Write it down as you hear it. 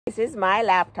This is my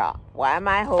laptop. Why am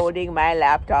I holding my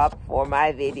laptop for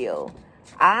my video?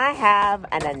 I have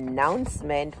an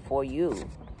announcement for you.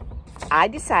 I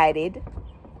decided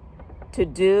to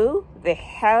do the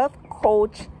health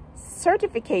coach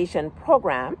certification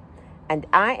program, and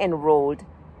I enrolled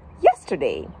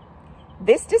yesterday.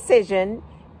 This decision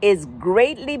is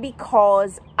greatly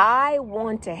because I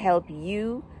want to help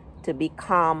you to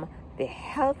become the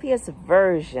healthiest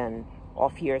version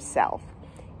of yourself.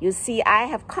 You see, I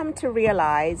have come to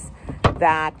realize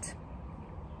that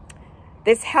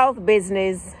this health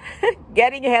business,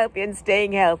 getting healthy and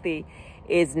staying healthy,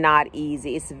 is not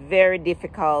easy. It's very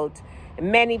difficult.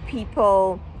 Many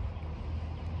people,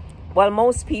 well,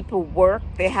 most people work,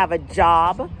 they have a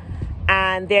job,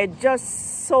 and they're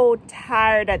just so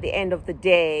tired at the end of the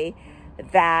day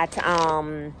that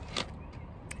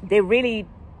they really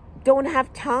don't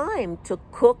have time to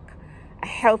cook a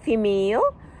healthy meal.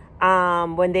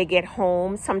 When they get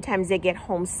home, sometimes they get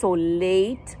home so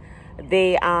late,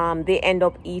 they end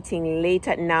up eating late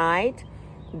at night.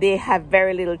 They have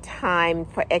very little time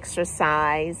for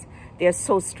exercise. They're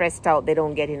so stressed out, they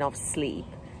don't get enough sleep.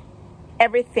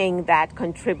 Everything that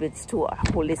contributes to a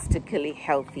holistically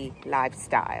healthy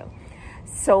lifestyle.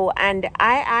 So, and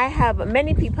I have,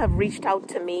 many people have reached out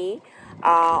to me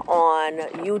on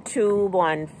YouTube,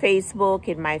 on Facebook,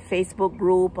 in my Facebook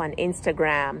group, on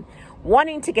Instagram,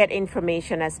 wanting to get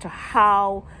information as to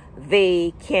how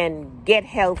they can get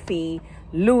healthy,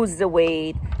 lose the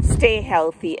weight, stay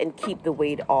healthy, and keep the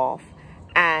weight off.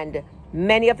 And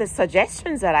many of the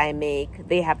suggestions that I make,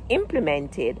 they have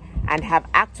implemented and have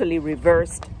actually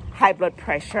reversed high blood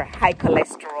pressure, high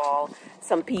cholesterol.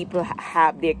 Some people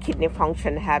have their kidney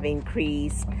function have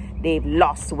increased. They've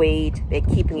lost weight, they're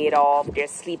keeping it off, they're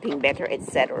sleeping better,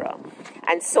 etc.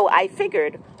 And so I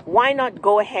figured, why not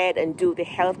go ahead and do the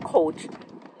health coach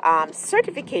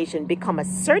certification, become a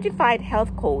certified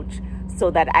health coach, so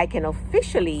that I can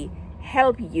officially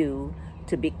help you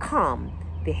to become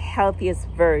the healthiest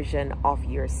version of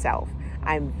yourself.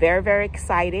 I'm very, very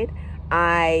excited.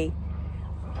 I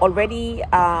already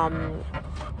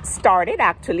started,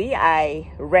 actually.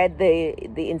 I read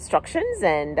the instructions,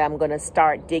 and I'm going to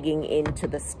start digging into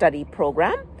the study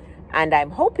program. And I'm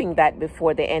hoping that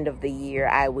before the end of the year,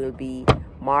 I will be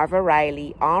Marva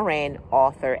Riley, RN,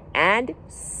 author, and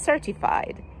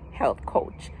certified health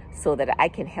coach, so that I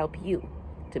can help you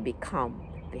to become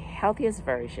the healthiest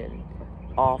version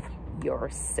of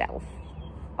yourself.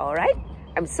 All right?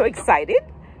 I'm so excited,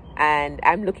 and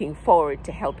I'm looking forward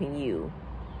to helping you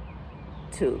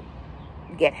to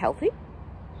get healthy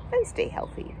and stay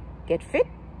healthy. Get fit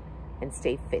and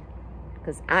stay fit,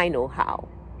 because I know how.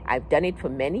 I've done it for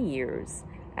many years,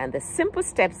 and the simple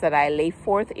steps that I lay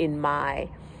forth in my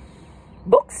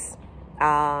books,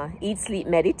 Eat, Sleep,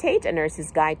 Meditate, A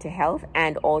Nurse's Guide to Health,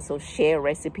 and also SHEIR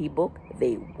recipe book,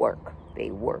 they work.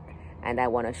 They work. And I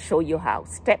want to show you how,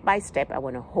 step by step. I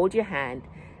want to hold your hand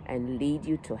and lead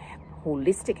you to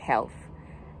holistic health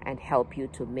and help you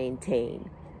to maintain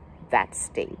that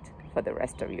state for the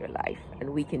rest of your life.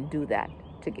 And we can do that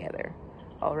together.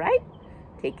 All right?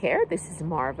 Take care. This is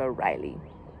Marva Riley,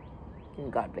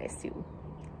 and God bless you.